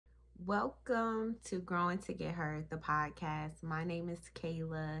Welcome to Growing to Get Her, the podcast. My name is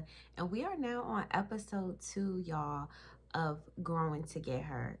Kayla, and we are now on episode 2, y'all, of Growing to Get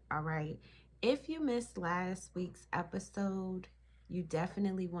Her. All right. If you missed last week's episode, you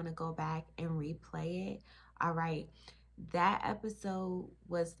definitely want to go back and replay it. All right. That episode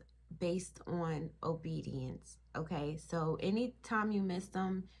was based on obedience. Okay. So anytime you miss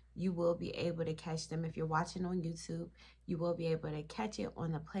them, you will be able to catch them. If you're watching on YouTube, you will be able to catch it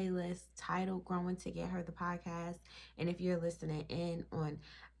on the playlist titled Growing to Get Her, the podcast. And if you're listening in on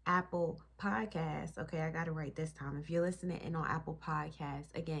Apple Podcasts, okay, I got it right this time. If you're listening in on Apple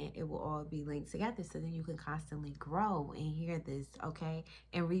Podcasts, again, it will all be linked together so then you can constantly grow and hear this, okay,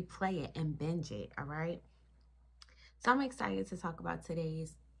 and replay it and binge it, all right? So I'm excited to talk about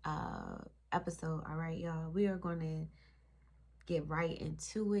today's episode, all right, y'all? We are going to get right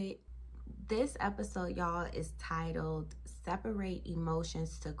into it. This episode, y'all, is titled Separate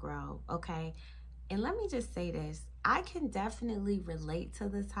Emotions to Grow, okay? And let me just say this. I can definitely relate to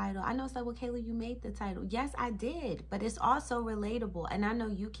the title. I know it's like, well, Kayla, you made the title. Yes, I did, but it's also relatable. And I know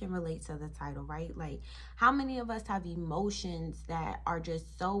you can relate to the title, right? Like, how many of us have emotions that are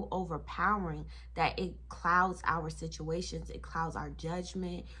just so overpowering that it clouds our situations, it clouds our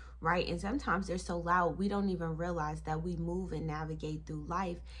judgment, right? And sometimes they're so loud, we don't even realize that we move and navigate through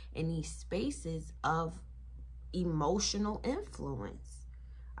life in these spaces of emotional influence.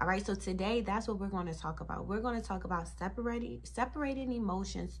 All right, so today that's what we're going to talk about. We're going to talk about separating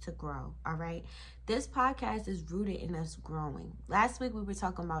emotions to grow. All right, this podcast is rooted in us growing. Last week we were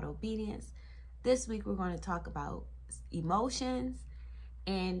talking about obedience. This week we're going to talk about emotions.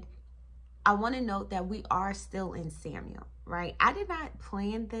 And I want to note that we are still in Samuel, right? I did not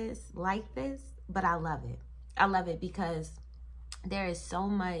plan this like this, but I love it. I love it because there is so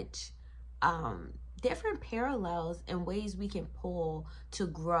much different parallels and ways we can pull to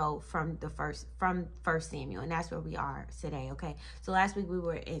grow from first Samuel, and that's where we are today. Okay, so last week we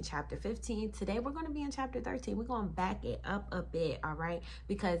were in chapter 15. Today we're going to be in chapter 13. We're going to back it up a bit, all right,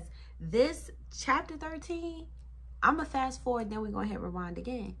 because this chapter 13, I'm gonna fast forward, then we're gonna hit rewind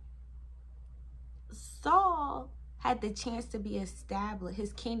again. Saul had the chance to be established,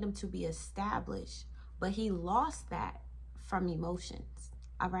 his kingdom to be established, but he lost that from emotions.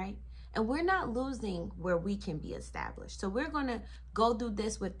 All right, and we're not losing where we can be established. So we're going to go through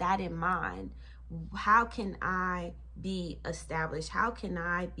this with that in mind. How can I be established? How can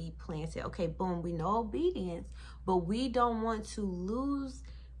I be planted? Okay, boom, we know obedience, but we don't want to lose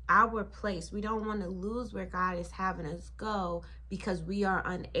our place. We don't want to lose where God is having us go because we are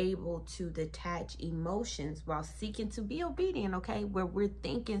unable to detach emotions while seeking to be obedient, okay? Where we're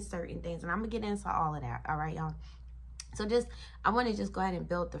thinking certain things. And I'm going to get into all of that, all right, y'all? So I want to just go ahead and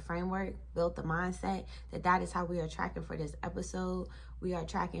build the framework, build the mindset that is how we are tracking for this episode. We are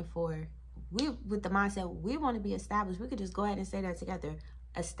tracking with the mindset, we want to be established. We could just go ahead and say that together.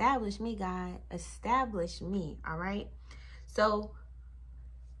 Establish me, God. Establish me, all right? So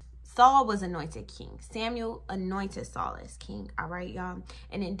Saul was anointed king. Samuel anointed Saul as king, all right, y'all?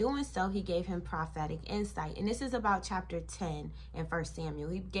 And in doing so, he gave him prophetic insight. And this is about chapter 10 in 1 Samuel.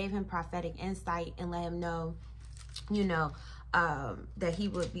 He gave him prophetic insight and let him know, that he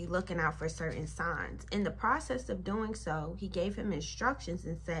would be looking out for certain signs. In the process of doing so, he gave him instructions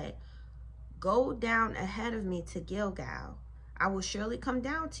and said, go down ahead of me to Gilgal. I will surely come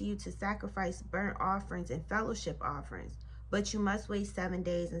down to you to sacrifice burnt offerings and fellowship offerings, but you must wait 7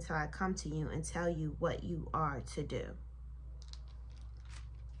 days until I come to you and tell you what you are to do.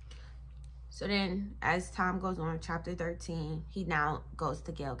 So then, as time goes on, chapter 13, he now goes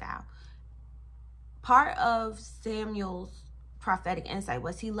to Gilgal. Part of Samuel's prophetic insight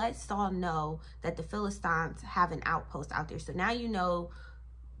was he let Saul know that the Philistines have an outpost out there. So now you know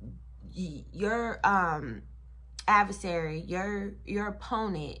your adversary, your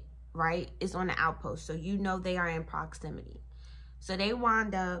opponent, right, is on the outpost. So you know they are in proximity. So they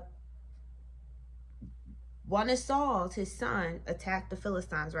wound up, one of Saul's, his son, attacked the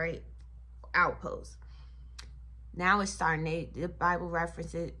Philistines, right, outpost. Now it's starting, the Bible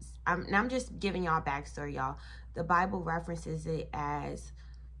references, I'm just giving y'all backstory, y'all. The Bible references it as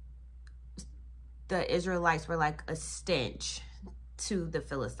the Israelites were like a stench to the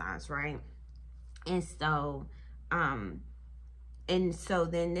Philistines, right? And so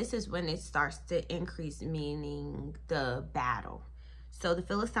then this is when it starts to increase, meaning the battle. So the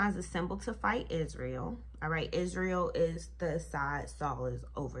Philistines assembled to fight Israel. All right, Israel is the side Saul is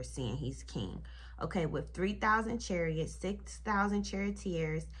overseeing. He's king. Okay, with 3,000 chariots, 6,000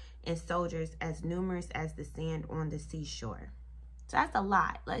 charioteers, and soldiers as numerous as the sand on the seashore. So that's a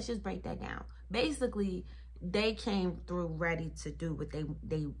lot. Let's just break that down. Basically, they came through ready to do what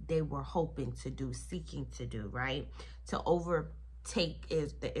they were hoping to do, seeking to do, right? To overtake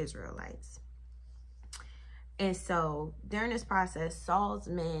the Israelites. And so during this process, Saul's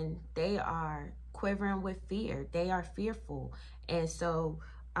men, they are quivering with fear. They are fearful. And so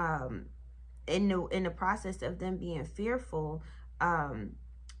in the process of them being fearful,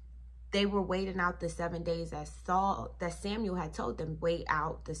 they were waiting out the 7 days that Samuel had told them, wait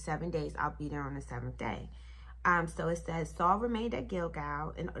out the 7 days. I'll be there on the seventh day. So it says, Saul remained at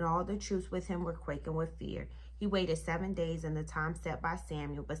Gilgal, and all the troops with him were quaking with fear. He waited 7 days in the time set by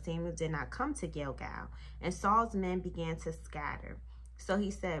Samuel, but Samuel did not come to Gilgal, and Saul's men began to scatter. So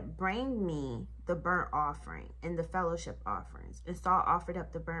he said, bring me the burnt offering and the fellowship offerings. And Saul offered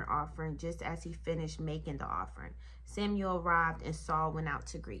up the burnt offering just as he finished making the offering. Samuel arrived, and Saul went out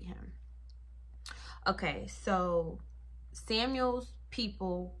to greet him. Okay, so Samuel's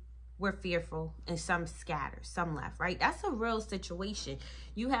people were fearful, and some scattered, some left, right? That's a real situation.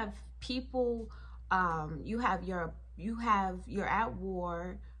 You have people, you're at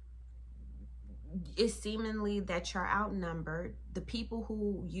war. It's seemingly that you're outnumbered. The people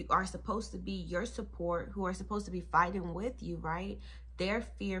who you are supposed to be your support, who are supposed to be fighting with you, right? They're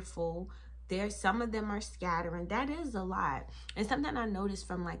fearful. Some of them are scattering. That is a lot. And something I noticed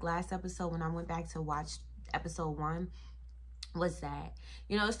from like last episode when I went back to watch episode 1 was that,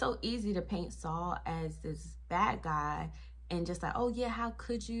 you know, it's so easy to paint Saul as this bad guy and just like, oh yeah, how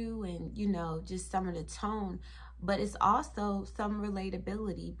could you? And, you know, just some of the tone. But it's also some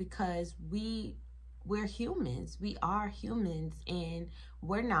relatability because we're humans. We are humans, and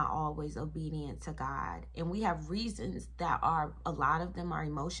we're not always obedient to God. And we have reasons that a lot of them are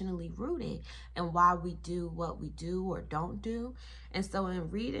emotionally rooted and why we do what we do or don't do. And so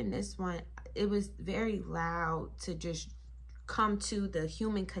in reading this one, it was very loud to just come to the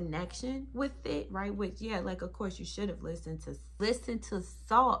human connection with it, right? Which, yeah, like, of course you should have listened to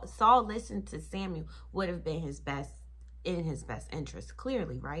Saul. Saul listened to Samuel would have been in his best interest,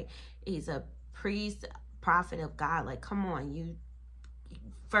 clearly, right? He's a priest, prophet of God. Like, come on,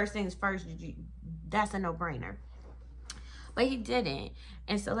 first things first, that's a no-brainer. But he didn't.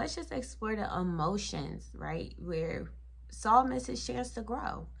 And so let's just explore the emotions, right? Where Saul missed his chance to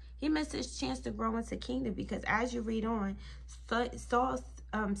grow. He missed his chance to grow into kingdom because as you read on,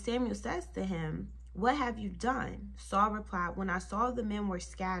 Samuel says to him, what have you done? Saul replied, when I saw the men were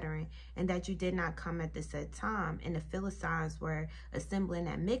scattering and that you did not come at the set time and the Philistines were assembling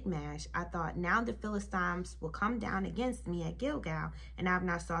at Michmash, I thought, now the Philistines will come down against me at Gilgal, and I have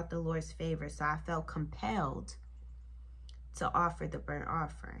not sought the Lord's favor. So I felt compelled to offer the burnt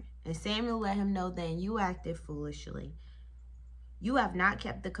offering. And Samuel let him know, then you acted foolishly. You have not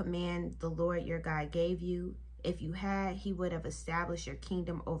kept the command the Lord your God gave you. If you had, he would have established your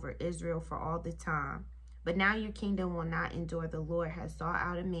kingdom over Israel for all the time. But now your kingdom will not endure. The Lord has sought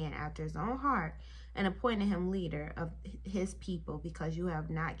out a man after his own heart and appointed him leader of his people because you have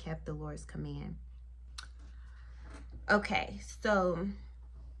not kept the Lord's command. Okay, so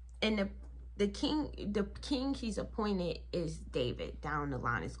in the king he's appointed is David. Down the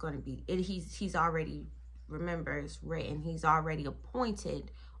line, it's going to be he's already, remember, it's written, he's already appointed,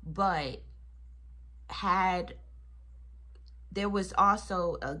 but there was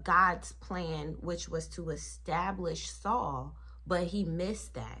also a God's plan, which was to establish Saul, but he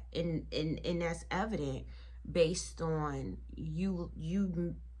missed that. And that's evident based on you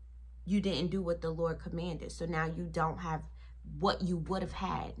didn't do what the Lord commanded. So now you don't have what you would have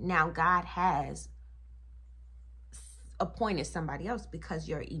had. Now God has appointed somebody else because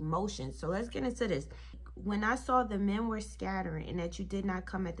your emotions. So let's get into this. When I saw the men were scattering and that you did not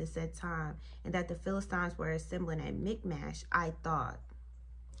come at the set time and that the Philistines were assembling at Michmash, I thought.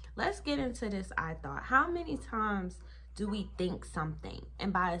 Let's get into this I thought. How many times do we think something?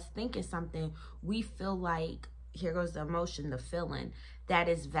 And by us thinking something, we feel like, here goes the emotion, the feeling, that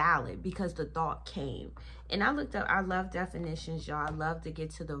is valid because the thought came. And I looked up, I love definitions, y'all. I love to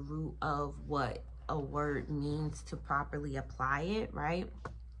get to the root of what a word means to properly apply it, right?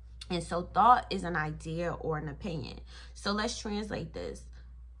 And so thought is an idea or an opinion. So let's translate this.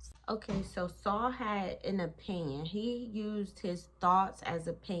 Okay, so Saul had an opinion. He used his thoughts as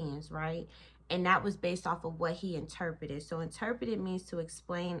opinions, right? And that was based off of what he interpreted. So interpreted means to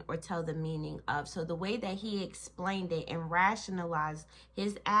explain or tell the meaning of. So the way that he explained it and rationalized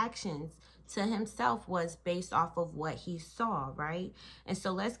his actions to himself was based off of what he saw, right? And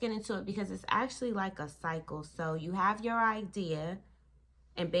so let's get into it because it's actually like a cycle. So you have your idea,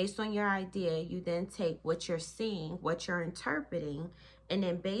 and based on your idea, you then take what you're seeing, what you're interpreting, And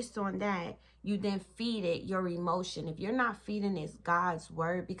then based on that, you then feed it your emotion. If you're not feeding it God's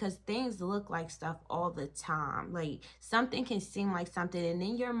word, because things look like stuff all the time. Like something can seem like something, and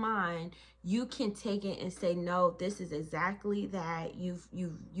in your mind, you can take it and say, no, this is exactly that.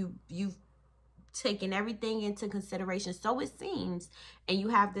 You've taken everything into consideration, so it seems, and you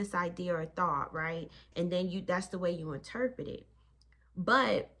have this idea or thought, right? And then that's the way you interpret it.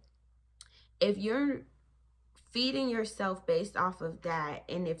 But if you're feeding yourself based off of that,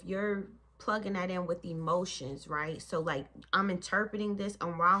 and if you're plugging that in with emotions, right? So like I'm interpreting this,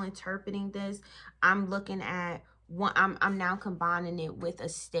 and while interpreting this, I'm looking at what I'm now combining it with a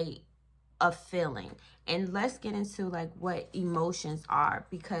state of feeling. And let's get into like what emotions are,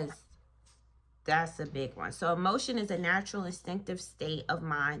 because that's a big one. So emotion is a natural instinctive state of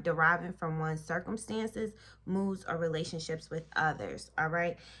mind deriving from one's circumstances, moods, or relationships with others. All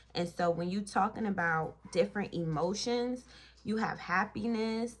right. And so when you're talking about different emotions, you have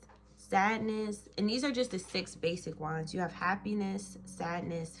happiness, sadness, and these are just the 6 basic ones. You have happiness,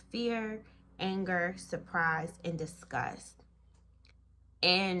 sadness, fear, anger, surprise, and disgust.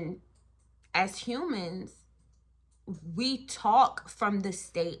 And as humans, we talk from the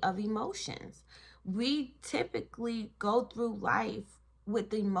state of emotions. We typically go through life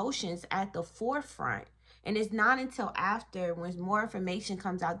with emotions at the forefront. And it's not until after, when more information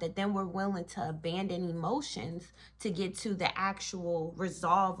comes out, that then we're willing to abandon emotions to get to the actual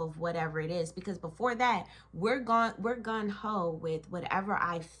resolve of whatever it is. Because before that, we're gun ho with whatever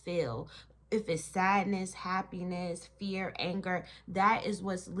I feel. If it's sadness, happiness, fear, anger, that is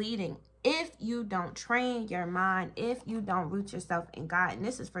what's leading. If you don't train your mind, if you don't root yourself in God, and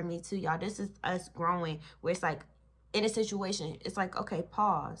this is for me too, y'all, this is us growing, where it's like, in a situation, it's like, okay,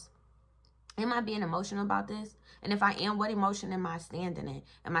 pause. Am I being emotional about this? And if I am, what emotion am I standing in?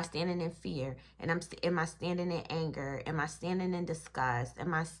 Am I standing in fear? And am I standing in anger? Am I standing in disgust?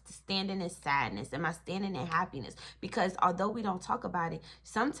 Am I standing in sadness? Am I standing in happiness? Because although we don't talk about it,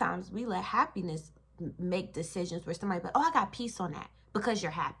 sometimes we let happiness make decisions where somebody, oh, I got peace on that, because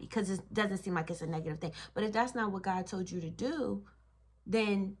you're happy, because it doesn't seem like it's a negative thing. But if that's not what God told you to do,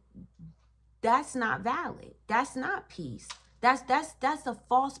 then that's not valid. That's not peace. That's a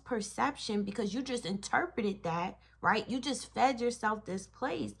false perception, because you just interpreted that, right? You just fed yourself this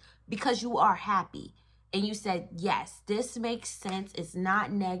place because you are happy. And you said, yes, this makes sense. It's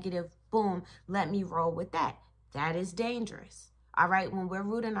not negative. Boom, let me roll with that. That is dangerous. All right. When we're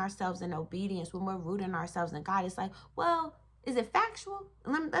rooting ourselves in obedience, when we're rooting ourselves in God, it's like, well, is it factual?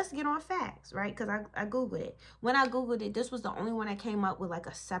 Let's get on facts, right? Because I Googled it. When I Googled it, this was the only one that came up with like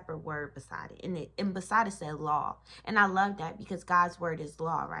a separate word beside it. And beside it said law. And I love that, because God's word is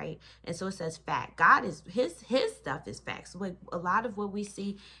law, right? And so it says fact. God is, his stuff is facts. So a lot of what we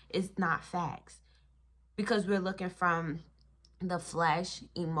see is not facts, because we're looking from the flesh,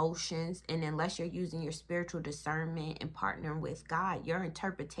 emotions, and unless you're using your spiritual discernment and partnering with God, your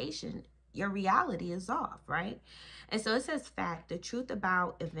interpretation, your reality is off, right? And so it says fact, the truth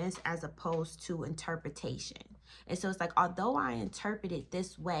about events as opposed to interpretation. And so it's like, although I interpret it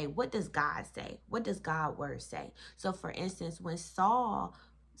this way, what does God say? What does God's word say? So for instance, when Saul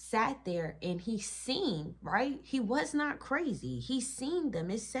sat there and he seen, right? He was not crazy. He seen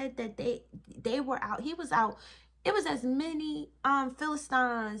them. It said that they were out. He was out. It was as many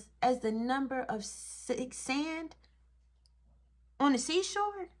Philistines as the number of sand on the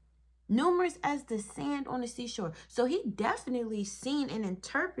seashore. Numerous as the sand on the seashore. So he definitely seen and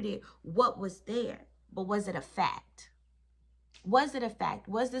interpreted what was there. But was it a fact? Was it a fact?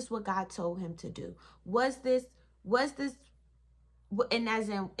 Was this what God told him to do? Was this, and as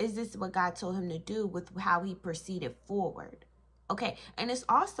in, is this what God told him to do with how he proceeded forward? Okay, and it's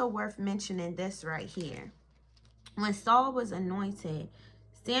also worth mentioning this right here. When Saul was anointed,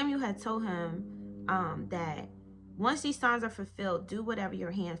 Samuel had told him that once these signs are fulfilled, do whatever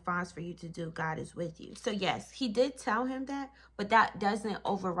your hand finds for you to do. God is with you. So yes, he did tell him that, but that doesn't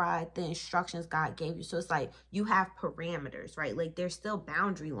override the instructions God gave you. So it's like you have parameters, right? Like there's still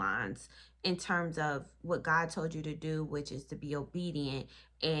boundary lines in terms of what God told you to do, which is to be obedient,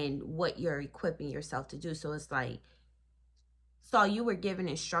 and what you're equipping yourself to do. So it's like, so you were given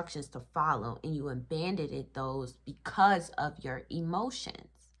instructions to follow, and you abandoned those because of your emotions.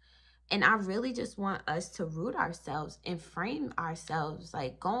 And I really just want us to root ourselves and frame ourselves,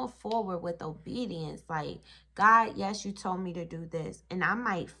 like going forward with obedience. Like, God, yes, you told me to do this, and I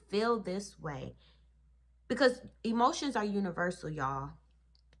might feel this way, because emotions are universal, y'all.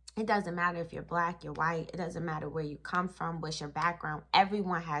 It doesn't matter if you're black, you're white. It doesn't matter where you come from, what's your background.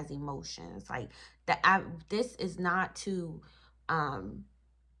 Everyone has emotions. Like this is not to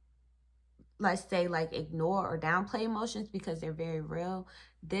let's say, like, ignore or downplay emotions because they're very real.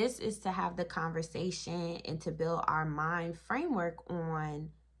 This is to have the conversation and to build our mind framework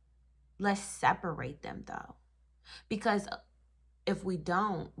on, let's separate them though. Because if we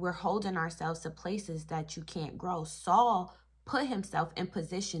don't, we're holding ourselves to places that you can't grow. Saul put himself in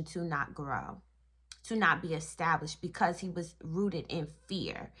position to not grow, to not be established, because he was rooted in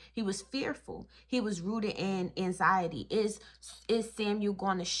fear. He was fearful. He was rooted in anxiety. Is Samuel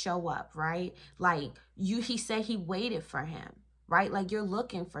going to show up, right? Like, he said he waited for him, right? Like, you're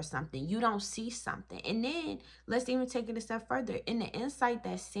looking for something. You don't see something. And then let's even take it a step further. In the insight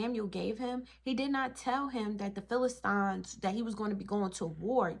that Samuel gave him, he did not tell him that the Philistines, that he was going to be going to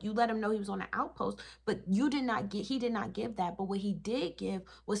war. You let him know he was on an outpost, but he did not give that. But what he did give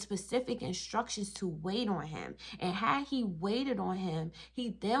was specific instructions to wait on him. And had he waited on him,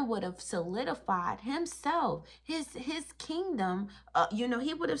 he then would have solidified himself, his kingdom.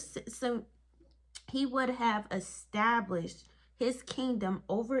 He would have established his kingdom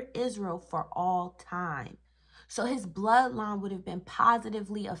over Israel for all time. So his bloodline would have been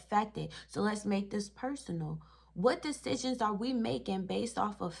positively affected. So let's make this personal. What decisions are we making based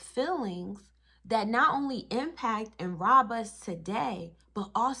off of feelings that not only impact and rob us today,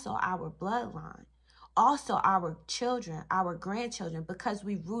 but also our bloodline? Also our children, our grandchildren, because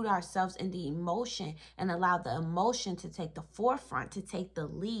we root ourselves in the emotion and allow the emotion to take the forefront, to take the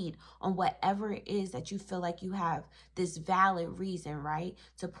lead on whatever it is that you feel like you have this valid reason, right,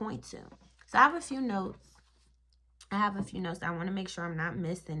 to point to. So I have a few notes. I want to make sure I'm not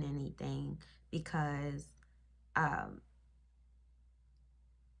missing anything, because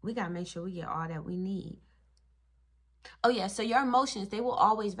we got to make sure we get all that we need. Oh yeah, so your emotions, they will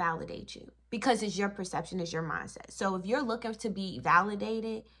always validate you because it's your perception, it's your mindset. So if you're looking to be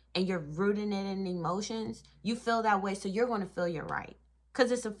validated and you're rooting it in emotions, you feel that way, so you're going to feel you're right.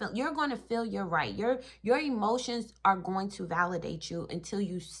 Because you're going to feel you're right. Your emotions are going to validate you until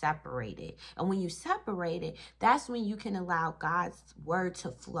you separate it. And when you separate it, that's when you can allow God's word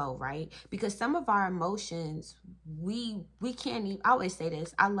to flow, right? Because some of our emotions, we can't even, I always say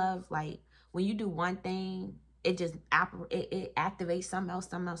this, I love, like, when you do one thing, it just it activates something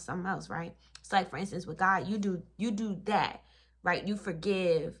else, right? It's like, for instance, with God, you do that, right? You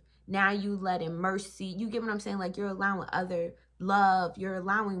forgive. Now you let in mercy. You get what I'm saying? Like, you're allowing other love. You're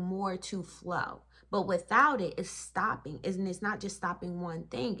allowing more to flow. But without it, it's stopping. And it's not just stopping one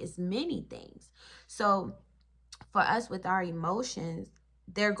thing. It's many things. So for us with our emotions,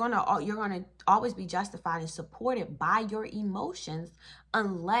 you're gonna always be justified and supported by your emotions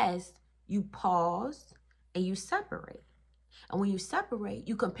unless you pause and you separate. And when you separate,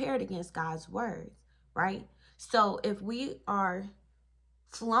 you compare it against God's words, right? So if we are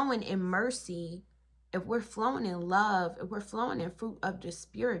flowing in mercy, if we're flowing in love, if we're flowing in fruit of the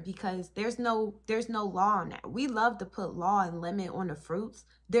spirit, because there's no law on that. We love to put law and limit on the fruits.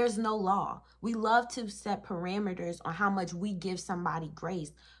 There's no law. We love to set parameters on how much we give somebody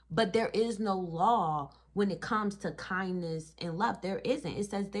grace, but there is no law when it comes to kindness and love. There isn't. It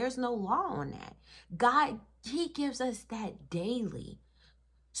says there's no law on that. God, he gives us that daily.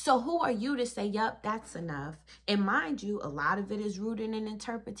 So who are you to say, yup, that's enough? And mind you, a lot of it is rooted in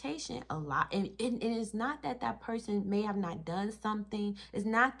interpretation. A lot. And it is not that that person may have not done something. It's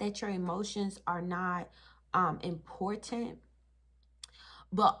not that your emotions are not important.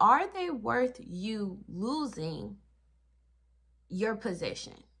 But are they worth you losing your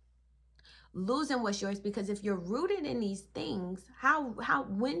position? Losing what's yours? Because if you're rooted in these things,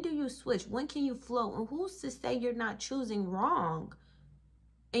 when do you switch? When can you flow? And who's to say you're not choosing wrong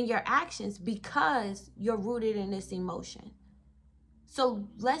in your actions because you're rooted in this emotion? So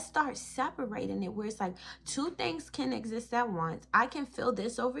let's start separating it, where it's like two things can exist at once. I can feel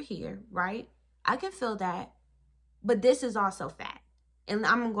this over here, right? I can feel that, but this is also fact. And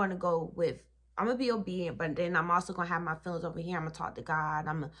I'm going to be obedient, but then I'm also going to have my feelings over here. I'm going to talk to God.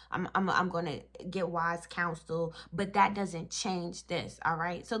 I'm going to get wise counsel, but that doesn't change this. All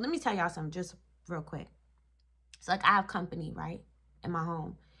right. So let me tell y'all something just real quick. So like, I have company, right, in my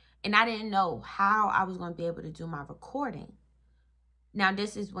home, and I didn't know how I was going to be able to do my recording. Now,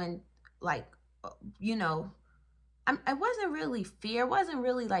 this is when, like, it wasn't really fear. It wasn't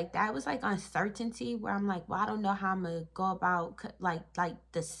really like that. It was like uncertainty, where I'm like, well, I don't know how I'm going to go about like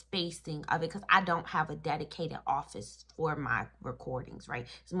the spacing of it, because I don't have a dedicated office for my recordings, right?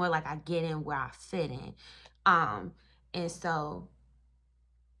 It's more like I get in where I fit in. And so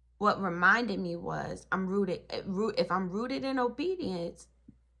what reminded me was if I'm rooted in obedience,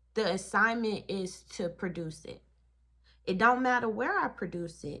 the assignment is to produce it. It don't matter where I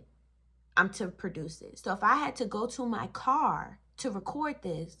produce it. I'm to produce it. So if I had to go to my car to record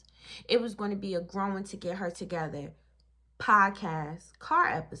this. It was going to be a Growing to Get Her Together podcast car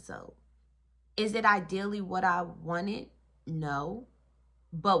episode. Is it ideally what I wanted? No.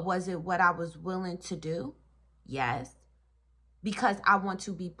 But was it what I was willing to do? Yes. Because I want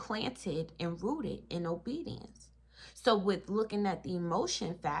to be planted and rooted in obedience. So with looking at the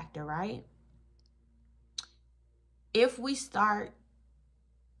emotion factor, right? If we start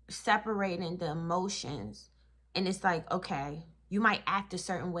separating the emotions, and it's like, okay, you might act a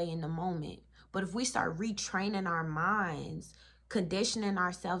certain way in the moment, but if we start retraining our minds, conditioning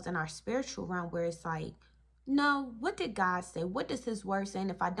ourselves in our spiritual realm, where it's like, no, what did God say? What does his word say?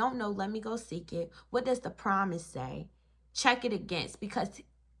 And if I don't know, let me go seek it. What does the promise say? Check it against, because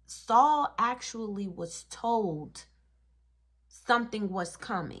Saul actually was told something was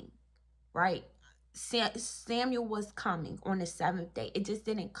coming, right? Samuel was coming on the 7th day. It just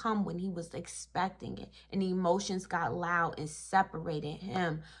didn't come when he was expecting it. And the emotions got loud and separated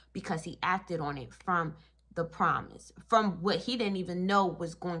him because he acted on it from the promise, from what he didn't even know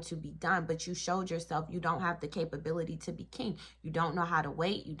was going to be done. But you showed yourself you don't have the capability to be king. You don't know how to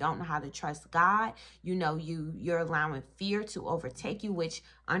wait. You don't know how to trust God. You know, you're allowing fear to overtake you, which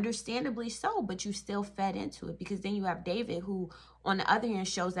understandably so, but you still fed into it. Because then you have David, who on the other hand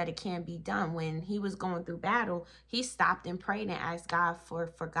shows that it can be done. When he was going through battle, he stopped and prayed and asked God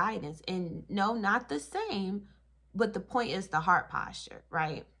for guidance. And no, not the same, but the point is the heart posture,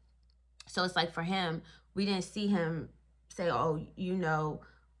 right? So it's like for him, we didn't see him say, oh, you know,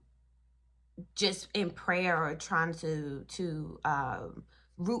 just in prayer or trying to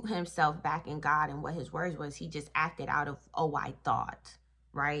root himself back in God and what his words was. He just acted out of, oh, I thought,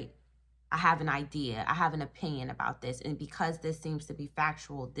 right? I have an idea. I have an opinion about this. And because this seems to be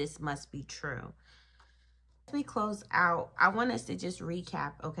factual, this must be true. As we close out, I want us to just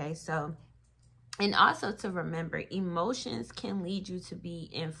recap, okay? So, and also to remember, emotions can lead you to be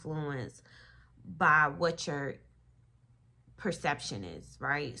influenced by what your perception is,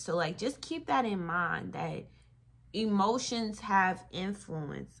 right? So like, just keep that in mind, that emotions have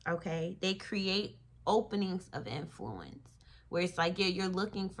influence, okay? They create openings of influence, where it's like, yeah, you're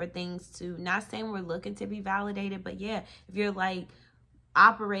looking for things to, not saying we're looking to be validated, but yeah, if you're like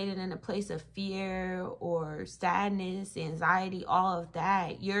operating in a place of fear or sadness, anxiety, all of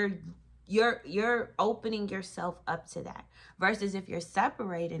that, you're opening yourself up to that, versus if you're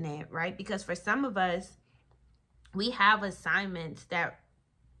separating it, right? Because for some of us, we have assignments that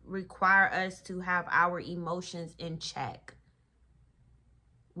require us to have our emotions in check.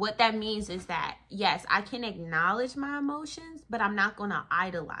 What that means is that, yes, I can acknowledge my emotions, but I'm not going to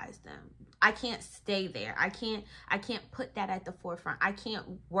idolize them. I can't stay there. I can't put that at the forefront. I can't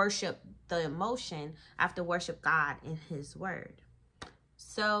worship the emotion. I have to worship God in his word.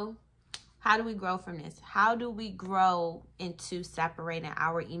 So how do we grow from this? How do we grow into separating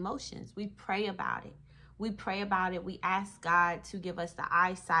our emotions? We pray about it. We pray about it. We ask God to give us the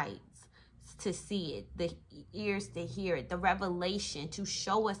eyesight to see it, the ears to hear it, the revelation to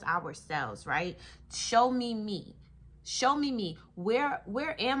show us ourselves, right? Show me me. Show me me. Where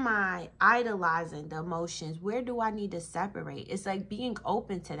am I idolizing the emotions? Where do I need to separate? It's like being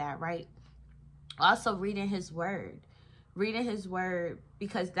open to that, right? Also reading his word. Reading his word,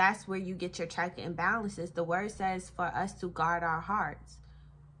 because that's where you get your check and balances. The word says for us to guard our hearts.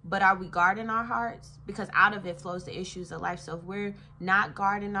 But are we guarding our hearts? Because out of it flows the issues of life. So if we're not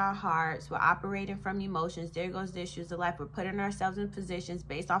guarding our hearts, we're operating from emotions, there goes the issues of life. We're putting ourselves in positions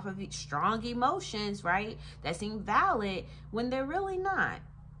based off of strong emotions, right? That seem valid when they're really not.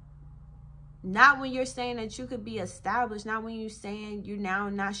 Not when you're saying that you could be established. Not when you're saying you're now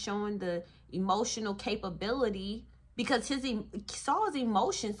not showing the emotional capability, because Saul's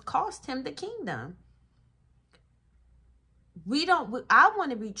emotions cost him the kingdom. I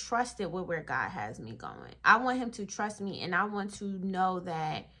want to be trusted with where God has me going. I want him to trust me, and I want to know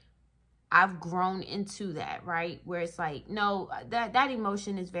that I've grown into that, right? Where it's like, no, that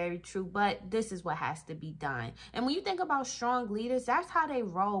emotion is very true, but this is what has to be done. And when you think about strong leaders, that's how they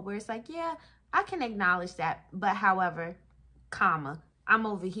roll, where it's like, yeah, I can acknowledge that, but however, comma, I'm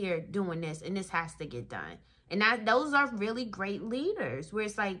over here doing this, and this has to get done. And those are really great leaders, where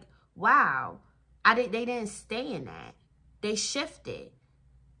it's like, wow, they didn't stay in that. They shifted.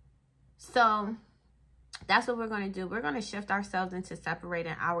 So that's what we're going to do. We're going to shift ourselves into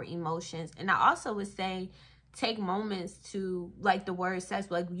separating our emotions. And I also would say, take moments to, like the word says,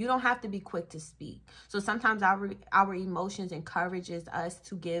 like, you don't have to be quick to speak. So sometimes our emotions encourages us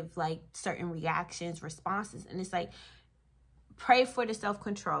to give like certain reactions, responses. And it's like, pray for the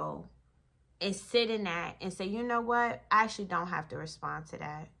self-control and sit in that and say, you know what? I actually don't have to respond to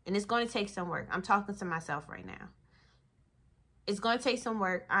that. And it's going to take some work. I'm talking to myself right now. It's going to take some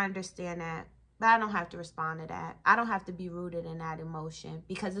work. I understand that. But I don't have to respond to that. I don't have to be rooted in that emotion,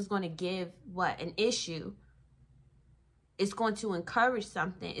 because it's going to give an issue. It's going to encourage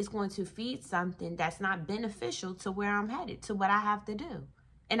something. It's going to feed something that's not beneficial to where I'm headed, to what I have to do.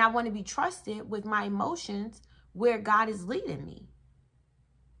 And I want to be trusted with my emotions where God is leading me.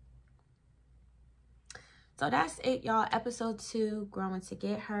 So that's it, y'all. Episode 2, Growing to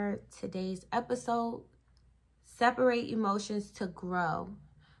Get Her. Today's episode, separate emotions to grow.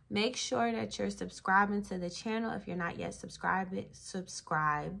 Make sure that you're subscribing to the channel if you're not yet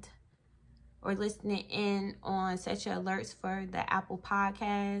subscribed. Or listening in on Set Your Alerts for the Apple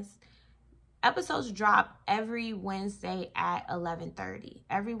Podcast. Episodes drop every Wednesday at 11:30.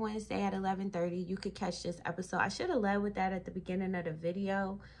 Every Wednesday at 11:30, you could catch this episode. I should have led with that at the beginning of the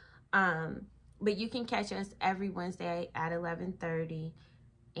video. But you can catch us every Wednesday at 11:30.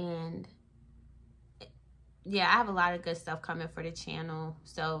 And yeah, I have a lot of good stuff coming for the channel.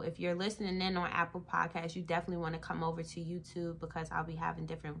 So if you're listening in on Apple Podcasts, you definitely want to come over to YouTube, because I'll be having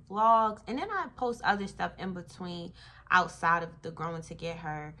different vlogs. And then I post other stuff in between outside of the Growing to Get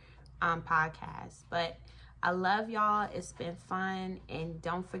Her podcast. But I love y'all. It's been fun. And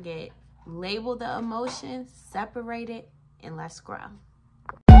don't forget, label the emotions, separate it, and let's grow.